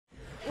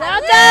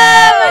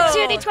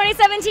the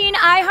 2017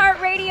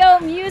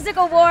 iHeartRadio Music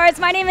Awards.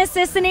 My name is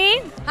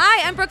Sisanie.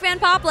 Hi, I'm Brooke Van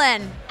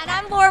Poppelen. And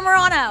I'm Laura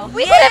Morano.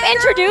 We could have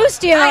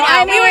introduced you.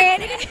 I know,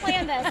 we didn't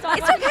plan this. So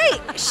It's okay.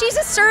 She's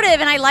assertive,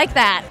 and I like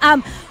that.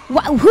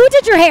 Who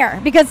did your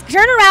hair? Because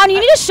turn around. You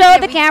need to show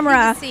the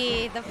camera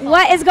See the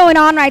what is going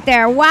on right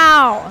there.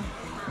 Wow.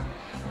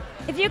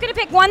 If you could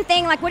pick one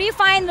thing, like, what do you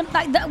find?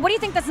 What do you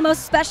think that's the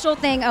most special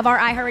thing of our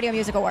iHeartRadio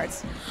Music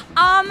Awards?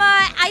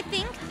 I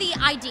think the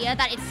idea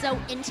that it's so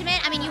intimate.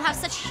 I mean, you have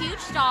such huge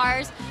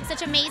stars,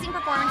 such amazing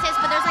performances,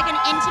 but there's like an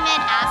intimate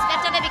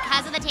aspect of it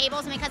because of the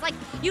tables and because like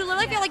you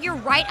literally feel like you're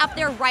right up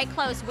there, right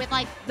close with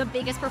like the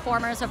biggest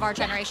performers of our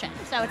generation.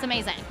 So it's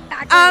amazing.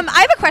 I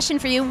have a question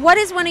for you. What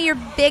is one of your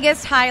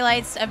biggest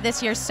highlights of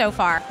this year so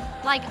far?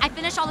 Like, I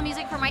finished all the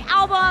music for my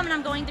album, and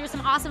I'm going through some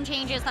awesome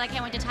changes that I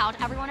can't wait to tell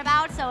everyone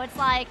about. So it's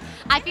like,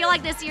 I feel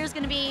like this year's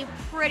going to be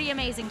pretty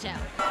amazing, too.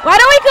 Why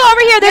don't we go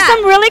over here? There's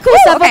some really cool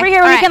stuff over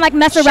here where we can, like,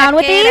 mess around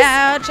with these.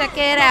 Check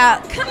it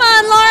out. Come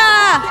on,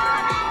 Laura.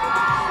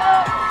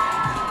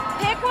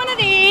 Pick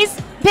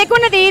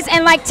one of these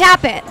and, like,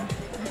 tap it.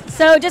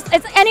 So just,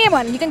 it's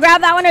anyone. You can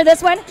grab that one or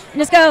this one and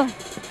just go.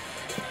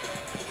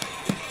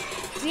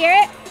 Do you hear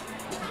it?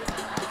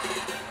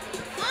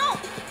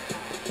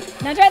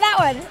 Now try that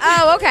one.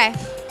 Oh, okay.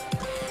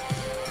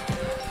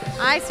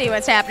 I see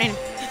what's happening.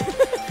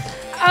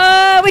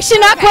 We should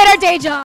not quit our day job.